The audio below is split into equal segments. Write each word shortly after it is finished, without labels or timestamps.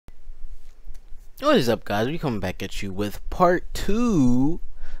What is up, guys? We coming back at you with part 2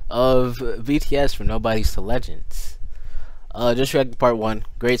 of BTS from Nobodies to Legends. Just reacted to part 1.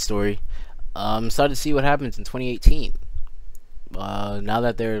 Great story. Started to see what happens in 2018. Now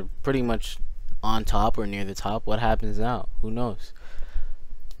that they're pretty much on top or near the top, what happens now? Who knows?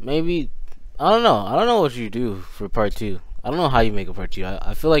 Maybe, I don't know. I don't know what you do for part 2. I don't know how you make a part 2.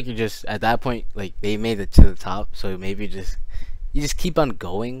 I feel like you're just, at that point, like, they made it to the top, so maybe you just keep on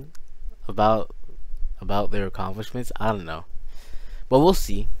going about their accomplishments. I don't know, but we'll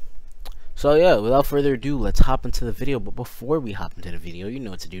see. So yeah, without further ado, let's hop into the video. But before we hop into the video, you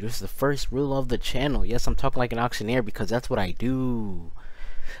know what to do. This is the first rule of the channel. Yes, I'm talking like an auctioneer because that's what I do.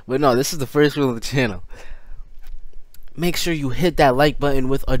 But no, this is the first rule of the channel. Make sure you hit that like button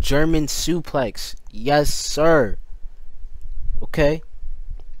with a German suplex. Yes, sir. Okay.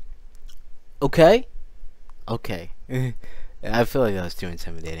 Okay. Okay. I feel like that was too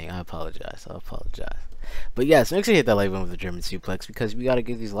intimidating. I apologize. But yes, make sure you hit that like button with the German suplex because we gotta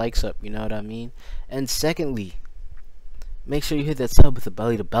get these likes up, you know what I mean? And secondly, make sure you hit that sub with the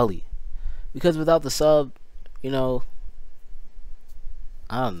belly to belly. Because without the sub, you know,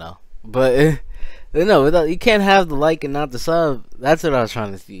 I don't know. But no, without, you can't have the like and not the sub. That's what I was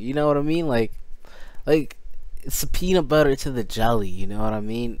trying to see. You know what I mean? Like it's the peanut butter to the jelly, you know what I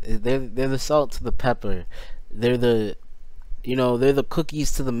mean? They're the salt to the pepper. They're the, you know, they're the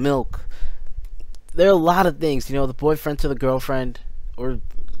cookies to the milk. There are a lot of things, you know, the boyfriend to the girlfriend, or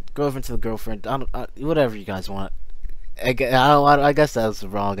girlfriend to the girlfriend. Whatever you guys want. I guess that was the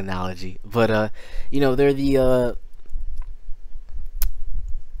wrong analogy, but you know, they're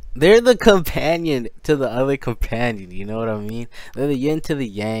the companion to the other companion. You know what I mean? They're the yin to the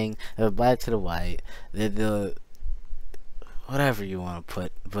yang. They're the black to the white. They're the whatever you want to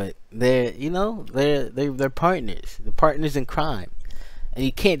put, but they're, you know, they're partners. They're partners in crime. And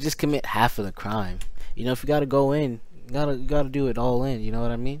you can't just commit half of the crime. You know, if you gotta go in, you gotta do it all in. You know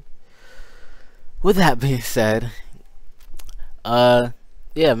what I mean? With that being said, yeah,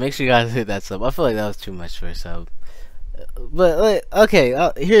 make sure you guys hit that sub. I feel like that was too much for a sub. But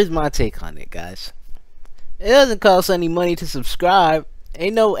okay, here's my take on it, guys. It doesn't cost any money to subscribe.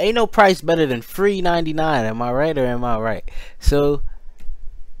 Ain't no price better than free 99. Am I right or am I right? So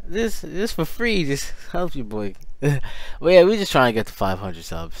just for free, just help your boy. Well, yeah, we just trying to get to 500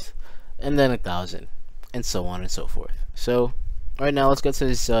 subs, and then 1,000, and so on and so forth. So right now, let's get to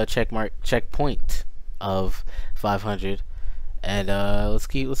this checkpoint of 500, and let's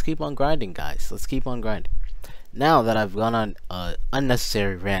keep on grinding, guys. Let's keep on grinding. Now that I've gone on an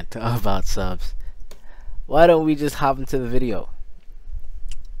unnecessary rant about subs, why don't we just hop into the video?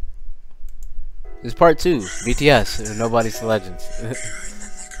 This is part 2, BTS, Nobodies to Legends.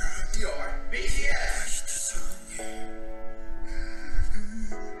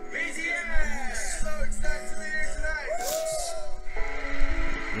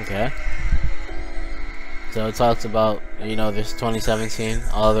 Okay. So it talks about, you know, this 2017,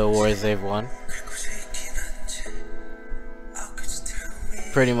 all the awards they've won.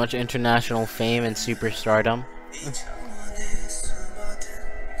 Pretty much international fame and superstardom.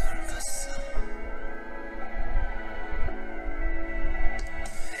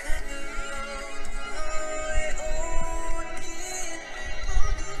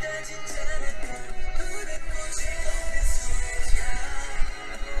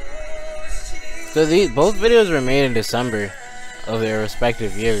 So both videos were made in December of their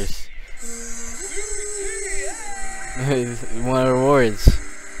respective years. Won awards.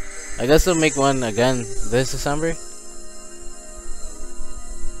 I guess they'll make one again this December.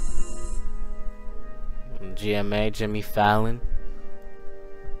 GMA, Jimmy Fallon.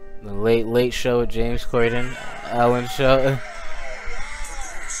 The Late Show with James Corden. Ellen Show.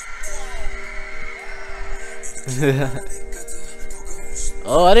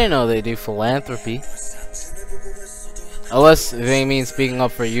 Oh, I didn't know they do philanthropy. Unless they mean speaking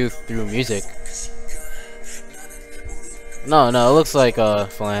up for youth through music. No, it looks like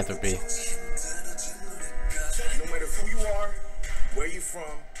philanthropy. No matter who you are, where you're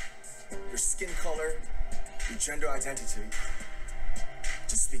from, your skin color, your gender identity,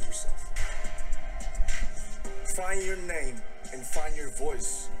 just speak yourself. Find your name and find your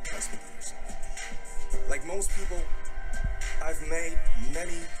voice by speaking yourself. Like most people, I've made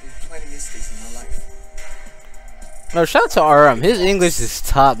many and plenty mistakes in my life. No, shout out to RM. His English is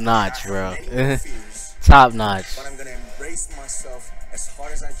top notch, bro. Top notch. But I'm gonna embrace myself as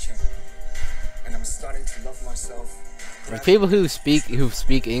hard as I can, and I'm starting to love myself. The people who speak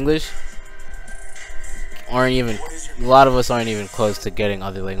English aren't even. A lot of us aren't even close to getting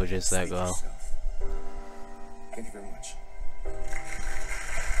other languages that well. Thank you very much.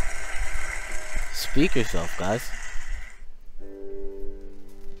 speak yourself, guys.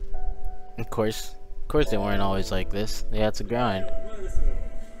 Of course they weren't always like this. They had to grind.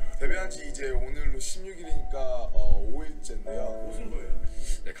 데뷔한 지 이제 오늘로 16일이니까 5일째인데요. 무슨 거예요?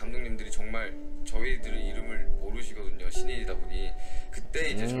 네, 감독님들이 정말 저희들의 이름을 모르시거든요. 신인이다 보니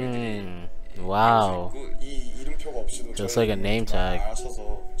그때 이제 저희들이 와우. 이 이름표가 없이도 Just like a name tag.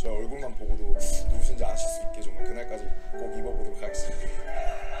 아셔서 저 얼굴만 보고도 누구신지 아실 수 있게 정말 그날까지 꼭 입어보도록 하겠습니다.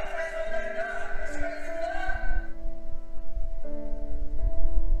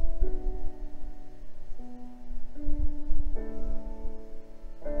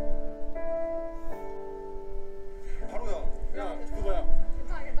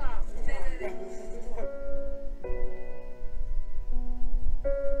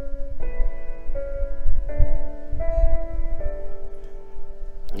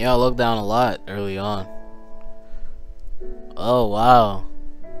 Yeah, I looked down a lot early on. Oh wow,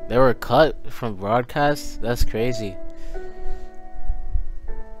 they were cut from broadcasts? That's crazy.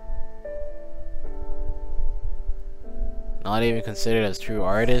 Not even considered as true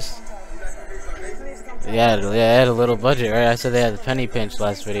artists. Yeah, they had a little budget, right? I said they had the penny pinch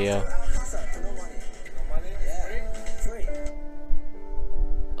last video.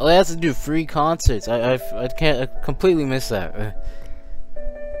 Oh, they had to do free concerts. I completely missed that.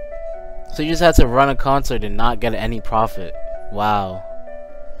 So you just had to run a concert and not get any profit. Wow.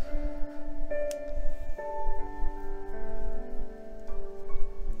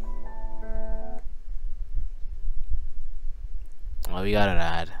 Oh, we got an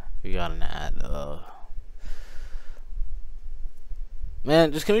ad. We got an ad.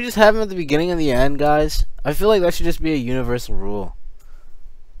 Man, can we just have him at the beginning and the end, guys? I feel like that should just be a universal rule.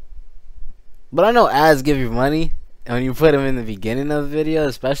 But I know ads give you money. And when you put them in the beginning of the video,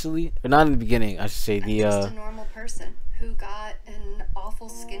 especially, or not in the beginning, I should say the just a normal person who got an awful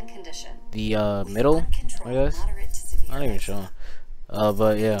skin condition. The middle, I guess. Not even sure.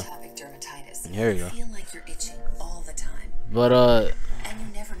 But yeah. Here we go. But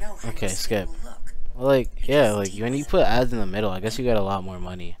okay, skip. Well, like yeah, like when you put ads in the middle, I guess you get a lot more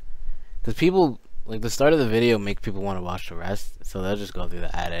money. Cause people like the start of the video make people want to watch the rest, so they'll just go through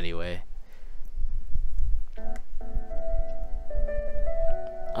the ad anyway.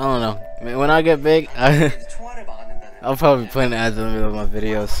 I don't know. When I get big, I'll probably put ads in the middle of my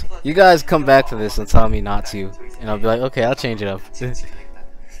videos. You guys come back to this and tell me not to, and I'll be like, okay, I'll change it up.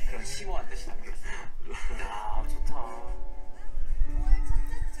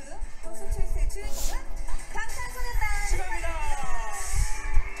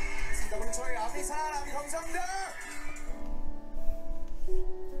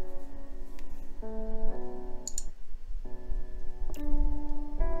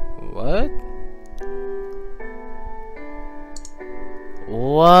 What?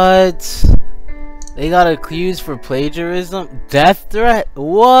 What? They got accused for plagiarism? Death threat?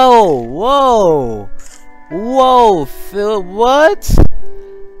 Whoa! Whoa! Whoa! Phil, what?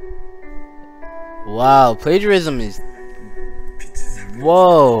 Wow, plagiarism is...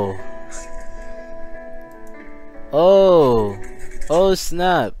 Whoa! Oh! Oh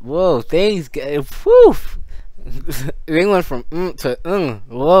snap! Whoa, things get... Whew! They went from to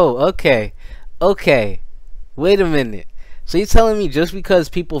whoa, okay. Okay. Wait a minute. So you're telling me just because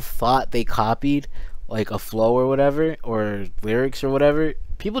people thought they copied like a flow or whatever, or lyrics or whatever,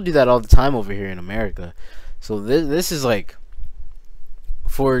 people do that all the time over here in America. So this is like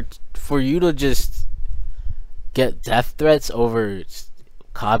for you to just get death threats over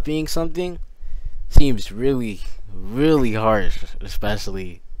copying something seems really, really harsh,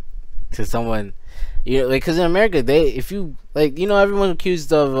 especially to someone. You know, like, cause in America, if you like, you know, everyone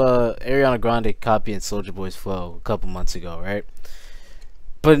accused of Ariana Grande copying Soulja Boy's flow a couple months ago, right?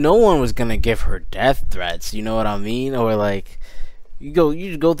 But no one was gonna give her death threats. You know what I mean? Or like, you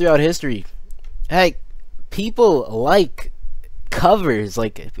go throughout history. Hey, people like covers.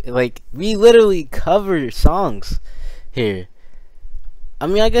 Like we literally cover songs here. I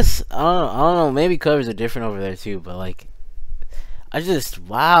mean, I guess I don't know. Maybe covers are different over there too. But like,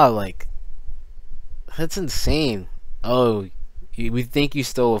 wow, like. That's insane. Oh, we think you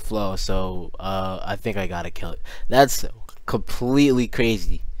stole a flow, so I think I gotta kill it. That's completely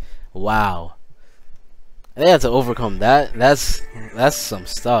crazy. Wow. They had to overcome that. That's some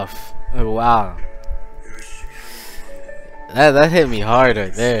stuff. Wow. That hit me hard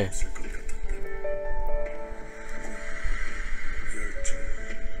right there.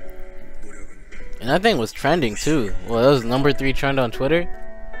 And that thing was trending too. Well, that was #3 trend on Twitter.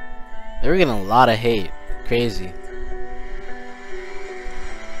 They were getting a lot of hate. Crazy.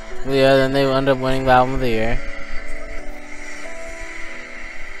 But yeah, then they end up winning the album of the year.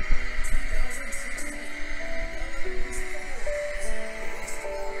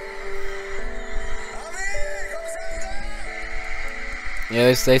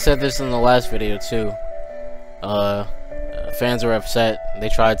 Yeah, they said this in the last video too. Fans were upset. They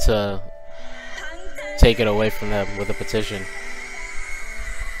tried to take it away from them with a petition.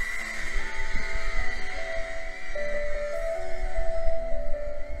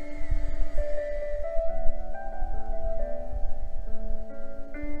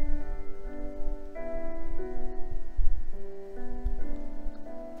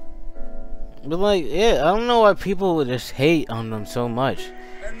 But like, yeah, I don't know why people would just hate on them so much.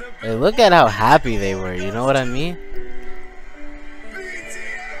 Like, look at how happy they were, you know what I mean?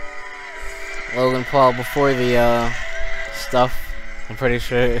 Logan Paul before the stuff, I'm pretty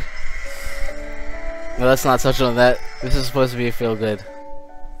sure. No, let's not touch on that. This is supposed to be a feel-good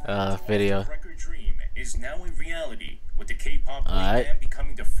video. Record dream is now a reality, with the K-pop boy band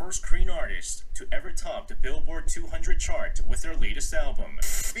becoming the first Korean artist to ever top the Billboard 200 chart with their latest album.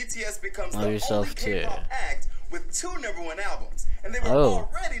 BTS becomes the only K-pop act with 2 #1 albums, and they were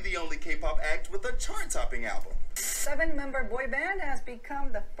already the only K-pop act with a chart-topping album. 7-member boy band has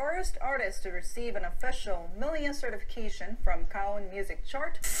become the first artist to receive an official million certification from Gaon Music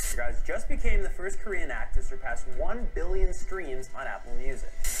Chart. You guys just became the first Korean act to surpass 1 billion streams on Apple Music.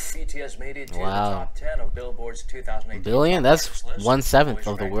 BTS made it to the top 10 of Billboard's 2018 billion? That's 1/7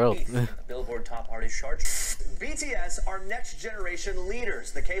 of the world. The Billboard Top Artist chart. BTS are next generation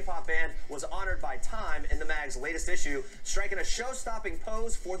leaders. The K-pop band was honored by Time in the mag's latest issue, striking a show-stopping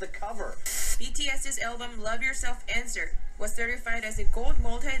pose for the cover. BTS's album Love Yourself Answer was certified as a gold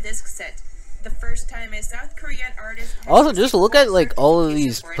multi-disc set. The first time a South Korean artist. Also, just look at like all of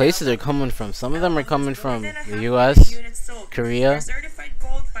these places they're coming from. Some of them are coming from the US, Korea,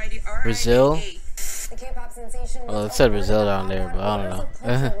 Brazil. Well, it said Brazil down there, but I don't know.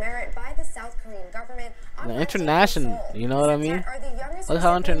 The international, you know what I mean? Look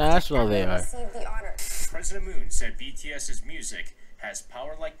how international they are. President Moon said BTS's music has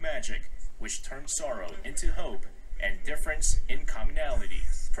power like magic, which turns sorrow into hope and difference in commonality.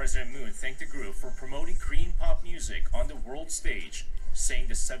 President Moon thanked the group for promoting Korean pop music on the world stage, saying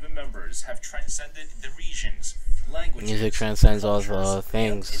the 7 members have transcended the regions, languages, music transcends all the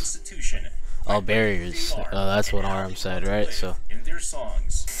things, all barriers. That's what Arm said, right? So in their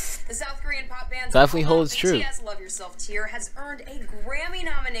songs. The South Korean pop band's definitely holds true. BTS Love Yourself tier has earned a Grammy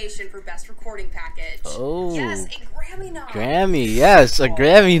nomination for Best Recording Package. Oh, yes, a Grammy nom. Grammy, yes, a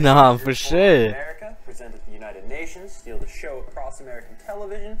Grammy nom for sure. America, present at the United Nations, steal the show across American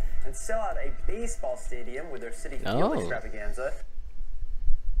television, and sell out a baseball stadium with their City Field extravaganza.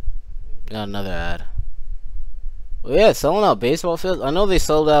 Got another ad. Well, yeah, selling out baseball fields. I know they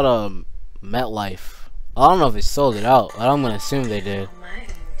sold out MetLife. I don't know if they sold it out, but I'm gonna assume they did.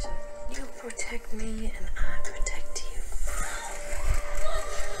 You protect me and I protect you.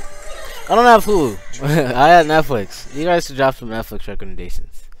 I don't have Hulu. I had Netflix. You guys should drop some Netflix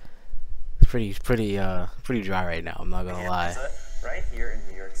recommendations. It's pretty dry right now. I'm not gonna lie. Right here in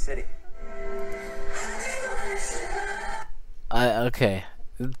New York City. Okay.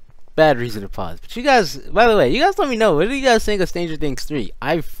 Bad reason to pause. But you guys, by the way, you guys let me know. What do you guys think of Stranger Things 3?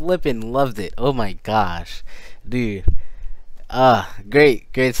 I flippin' loved it. Oh my gosh. Dude. Great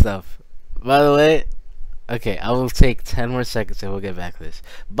stuff. By the way, okay, I will take 10 more seconds and we'll get back to this.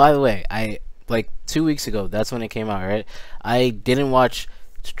 By the way, like 2 weeks ago, that's when it came out, right? I didn't watch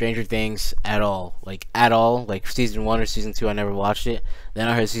Stranger Things at all. Like season 1 or season 2, I never watched it. Then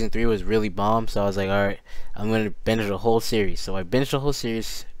I heard season 3 was really bomb, so I was like, alright, I'm gonna binge the whole series. So I binged the whole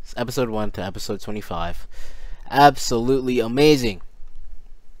series, episode 1 to episode 25. Absolutely amazing.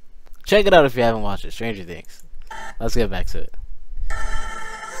 Check it out if you haven't watched it, Stranger Things. Let's get back to it.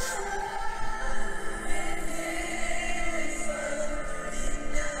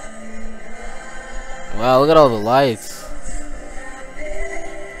 Wow, look at all the lights.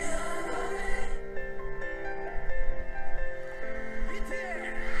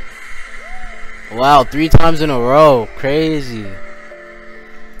 Wow, 3 times in a row. Crazy.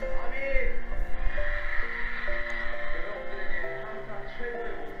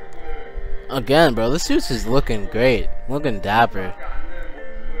 Again, bro, this suit is looking great. Looking dapper.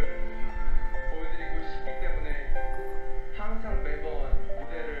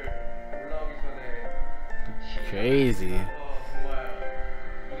 Crazy.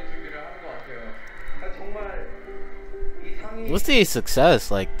 What's the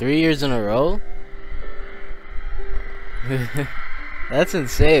success? Like 3 years in a row? That's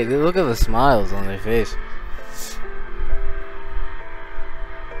insane. Dude, look at the smiles on their face.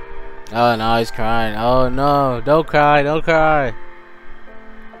 Oh no, he's crying. Oh no, don't cry, don't cry.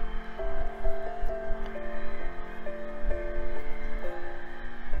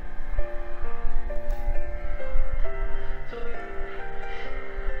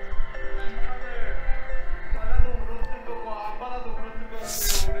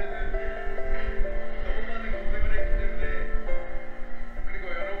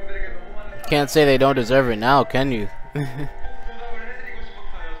 can't say they don't deserve it now, can you? I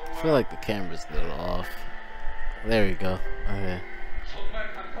feel like the camera's a little off. There we go. Okay.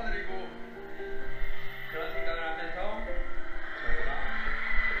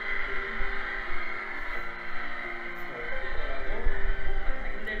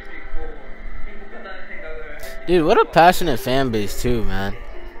 Dude, what a passionate fan base too, man.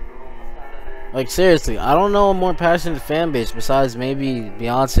 Like seriously, I don't know a more passionate fan base besides maybe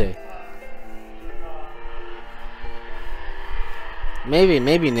Beyonce. Maybe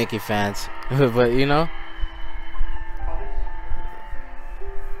Nicki fans, but you know.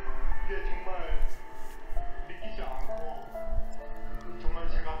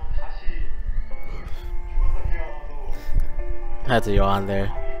 Had to go on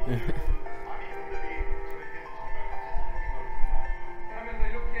there.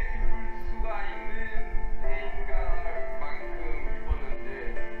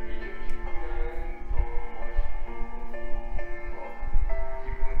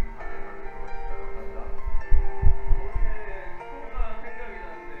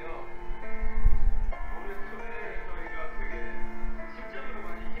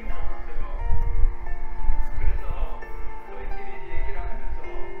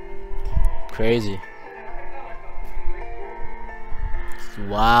 Crazy.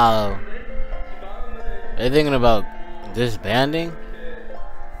 Wow. Are you thinking about disbanding?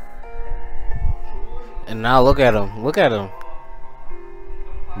 And now look at them. Look at them.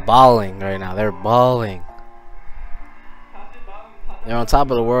 Balling right now. They're balling. They're on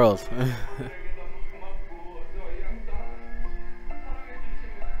top of the world.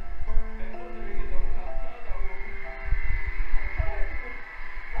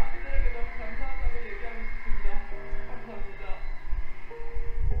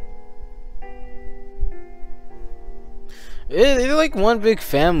 They're like one big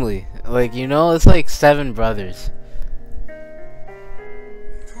family. Like, you know, it's like 7 brothers.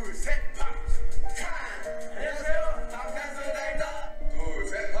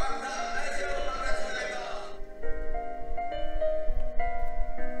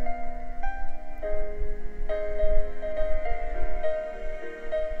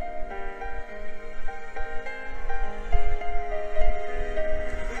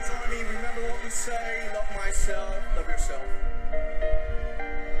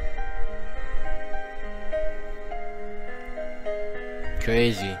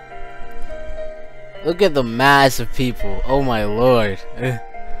 Crazy. Look at the mass of people. Oh my lord.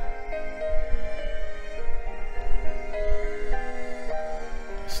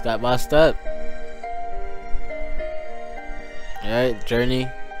 Step by step. Alright, journey.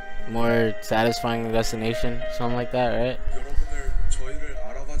 More satisfying destination. Something like that, right?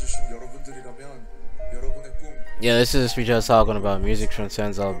 Yeah, this is a speech I was talking about. Music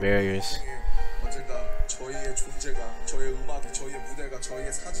transcends all barriers. 저의 음악이, 저의 무대가,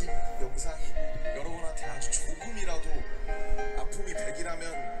 저의 사진, 영상이 여러분한테 아주 조금이라도 아픔이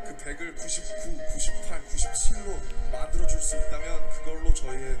 100이라면 그 100을 99, 98, 97로 만들어줄 수 있다면 그걸로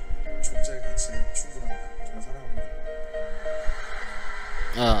저의 존재의 가치는 충분합니다. 정말 사랑합니다.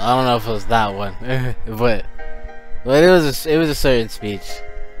 I don't know if it was that one, but it was a certain speech.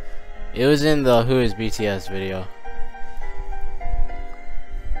 It was in the Who Is BTS video.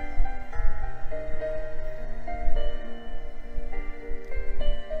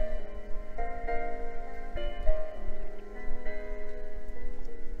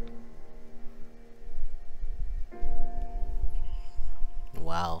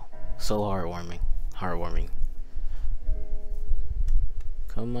 Wow, so heartwarming.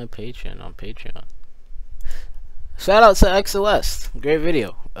 Come my Patreon on Patreon. Shout out to XLS, great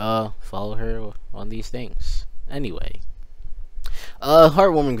video. Follow her on these things. Anyway,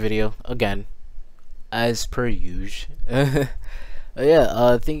 heartwarming video again, as per usual.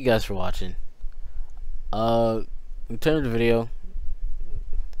 Yeah, thank you guys for watching. In terms of the video,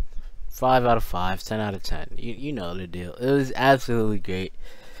 5 out of 5, 10 out of 10. You know the deal. It was absolutely great.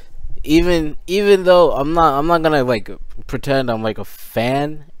 Even though I'm not gonna like pretend I'm like a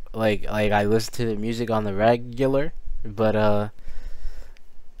fan, like I listen to the music on the regular, but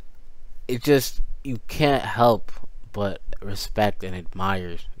it just, you can't help but respect and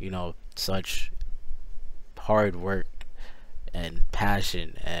admire, you know, such hard work and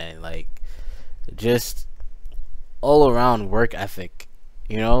passion and like just all around work ethic.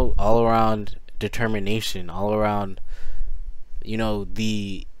 You know, all around determination, all around, you know,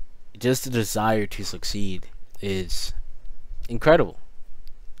 just the desire to succeed is incredible.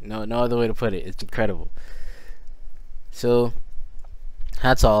 No other way to put it. It's incredible. So,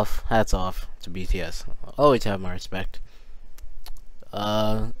 hats off to BTS. Always have my respect.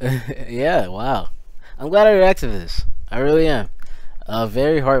 Yeah, wow. I'm glad I reacted to this. I really am.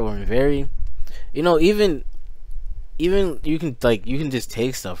 Very heartwarming. Very, you know, even you can just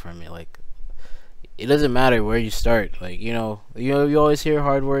take stuff from it. Like, it doesn't matter where you start. Like, you always hear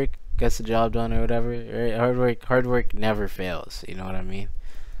hard work gets the job done or whatever. Right? Hard work never fails. You know what I mean?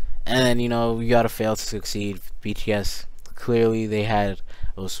 And then, you gotta fail to succeed. BTS, clearly they had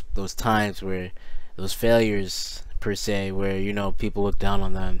those times where those failures per se, where people look down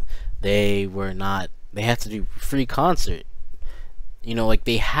on them. They had to do free concert. Like,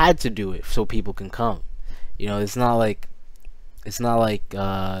 they had to do it so people can come. It's not like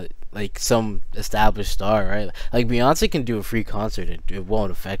some established star, right? Like, Beyonce can do a free concert and it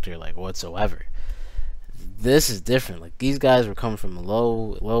won't affect her like whatsoever. This is different. Like, these guys were coming from a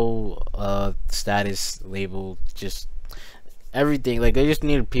low status label, just everything. Like, they just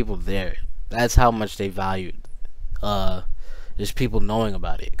needed people there. That's how much they valued just people knowing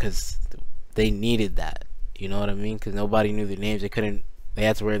about it, because they needed that. You know what I mean? Because nobody knew their names. They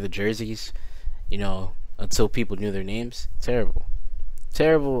had to wear the jerseys, until people knew their names. Terrible.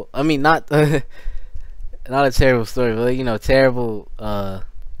 I mean, not not a terrible story, but terrible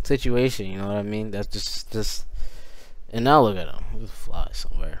situation. You know what I mean? That's just. And now look at him. He's a fly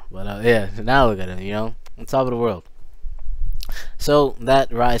somewhere, but yeah. Now look at him. On top of the world. So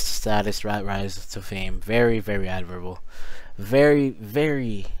that rise to status, that rise to fame, very, very admirable, very,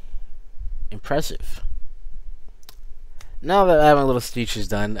 very impressive. Now that I have my little speeches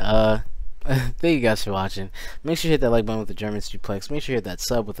done, thank you guys for watching. Make sure you hit that like button with the German suplex. Make sure you hit that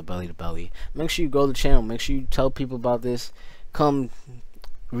sub with the belly to belly. Make sure you grow the channel. Make sure you tell people about this. Come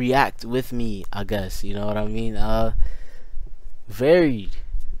react with me, I guess. You know what I mean? Very,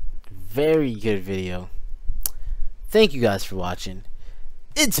 very good video. Thank you guys for watching.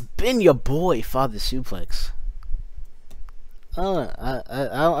 It's been your boy, Father Suplex.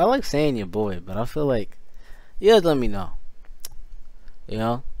 I like saying your boy, but I feel like you guys let me know.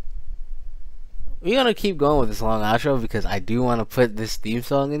 We're gonna keep going with this long outro because I do want to put this theme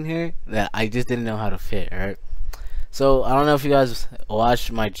song in here that I just didn't know how to fit. Alright, so I don't know if you guys watched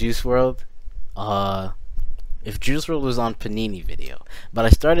my Juice WRLD. If Juice WRLD was on Panini video, but I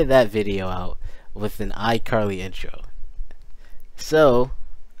started that video out with an iCarly intro. So,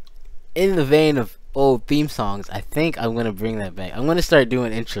 in the vein of old theme songs, I think I'm gonna bring that back. I'm gonna start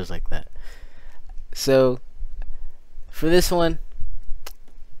doing intros like that. So, for this one,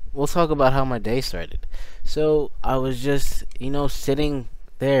 we'll talk about how my day started. So, I was just, sitting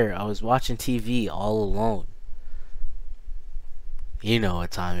there. I was watching TV all alone. You know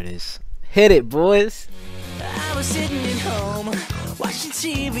what time it is. Hit it, boys! I was sitting at home, watching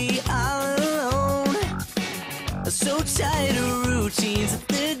TV all alone. So tired of routines,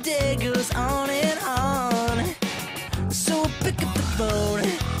 the day goes on and on. So I pick up the phone,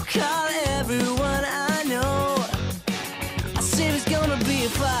 call everyone I know. I say there's gonna be a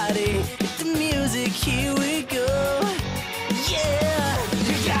party, hit the music, here we go. Yeah,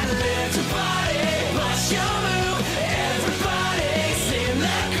 you gotta live to party, what's your move? Everybody's in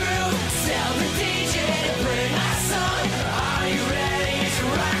that groove. Tell the DJ to play my song. Are you ready to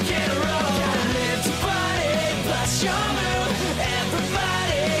rock and roll? Gotta live to party, what's your move?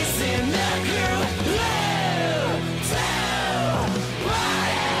 Everybody's in that groove. Live to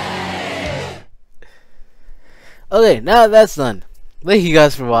party. Okay, now that's done. Thank you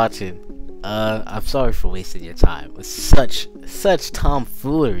guys for watching. I'm sorry for wasting your time with such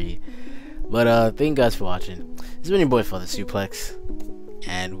tomfoolery. But thank you guys for watching. This has been your boy Father Suplex,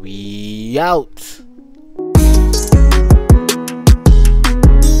 and we out.